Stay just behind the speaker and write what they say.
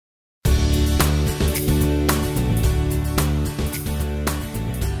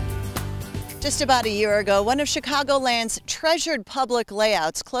Just about a year ago, one of Chicagoland's treasured public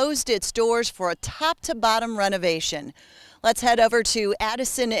layouts closed its doors for a top-to-bottom renovation. Let's head over to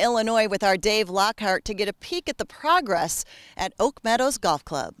Addison, Illinois with our Dave Lockhart to get a peek at the progress at Oak Meadows Golf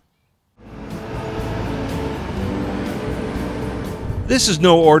Club. This is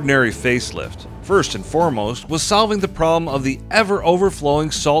no ordinary facelift. First and foremost was solving the problem of the ever-overflowing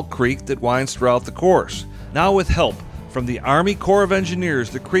Salt Creek that winds throughout the course. Now with help from the Army Corps of Engineers,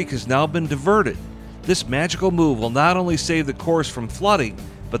 the creek has now been diverted. This magical move will not only save the course from flooding,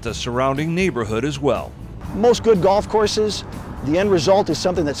 but the surrounding neighborhood as well. Most good golf courses, the end result is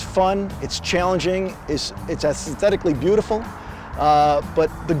something that's fun, it's challenging, it's aesthetically beautiful, but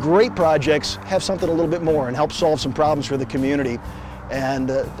the great projects have something a little bit more and help solve some problems for the community. And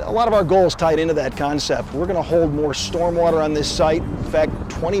a lot of our goals tied into that concept. We're going to hold more stormwater on this site. In fact,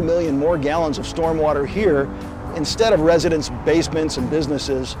 20 million more gallons of stormwater here instead of residents' basements and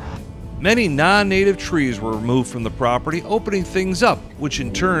businesses. Many non-native trees were removed from the property, opening things up, which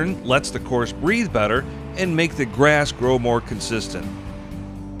in turn lets the course breathe better and make the grass grow more consistent.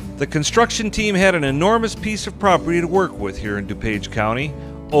 The construction team had an enormous piece of property to work with here in DuPage County.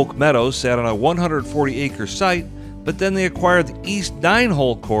 Oak Meadows sat on a 140-acre site, but then they acquired the East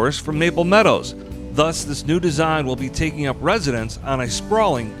 9-hole course from Maple Meadows. Thus, this new design will be taking up residence on a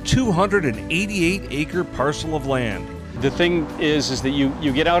sprawling 288-acre parcel of land. The thing is that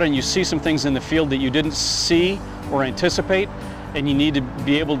you get out and you see some things in the field that you didn't see or anticipate, and you need to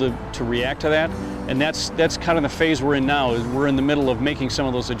be able to react to that. And that's kind of the phase we're in now, is we're in the middle of making some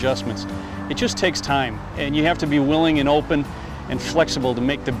of those adjustments. It just takes time, and you have to be willing and open and flexible to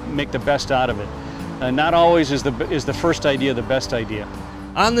make the best out of it. Not always is the first idea the best idea.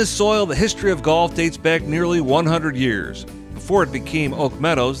 On this soil, the history of golf dates back nearly 100 years. Before it became Oak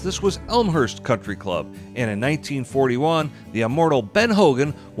Meadows, this was Elmhurst Country Club, and in 1941, the immortal Ben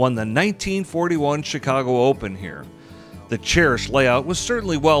Hogan won the 1941 Chicago Open here. The cherished layout was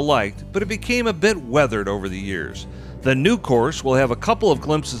certainly well liked, but it became a bit weathered over the years. The new course will have a couple of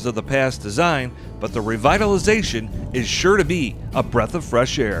glimpses of the past design, but the revitalization is sure to be a breath of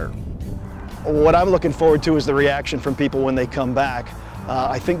fresh air. What I'm looking forward to is the reaction from people when they come back.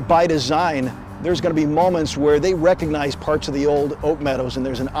 I think by design, there's going to be moments where they recognize parts of the old Oak Meadows and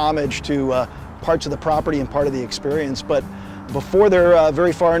there's an homage to parts of the property and part of the experience. But before they're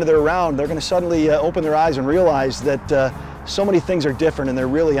very far into their round, they're going to suddenly open their eyes and realize that so many things are different and they're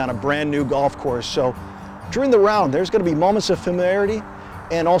really on a brand new golf course. So during the round, there's going to be moments of familiarity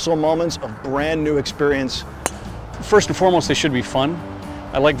and also moments of brand new experience. First and foremost, they should be fun.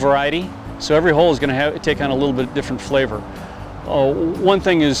 I like variety, so every hole is going to take on a little bit different flavor. One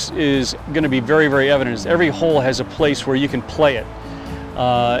thing is going to be very, very evident is every hole has a place where you can play it.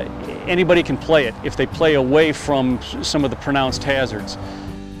 Anybody can play it if they play away from some of the pronounced hazards.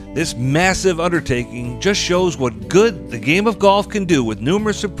 This massive undertaking just shows what good the game of golf can do with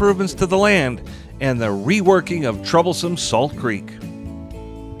numerous improvements to the land and the reworking of troublesome Salt Creek.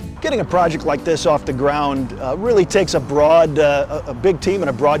 Getting a project like this off the ground really takes a big team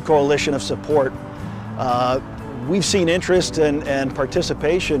and a broad coalition of support. We've seen interest and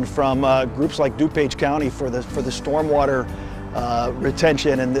participation from groups like DuPage County for the stormwater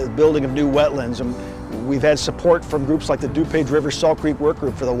retention and the building of new wetlands. And we've had support from groups like the DuPage River Salt Creek Work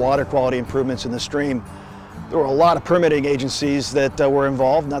Group for the water quality improvements in the stream. There were a lot of permitting agencies that were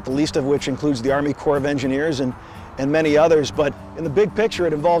involved, not the least of which includes the Army Corps of Engineers and many others. But in the big picture,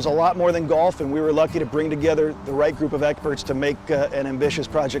 it involves a lot more than golf, and we were lucky to bring together the right group of experts to make an ambitious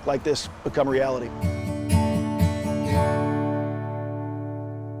project like this become reality.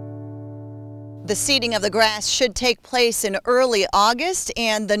 The seeding of the grass should take place in early August,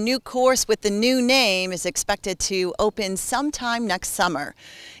 and the new course with the new name is expected to open sometime next summer.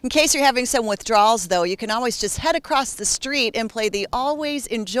 In case you're having some withdrawals, though, you can always just head across the street and play the always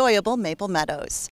enjoyable Maple Meadows.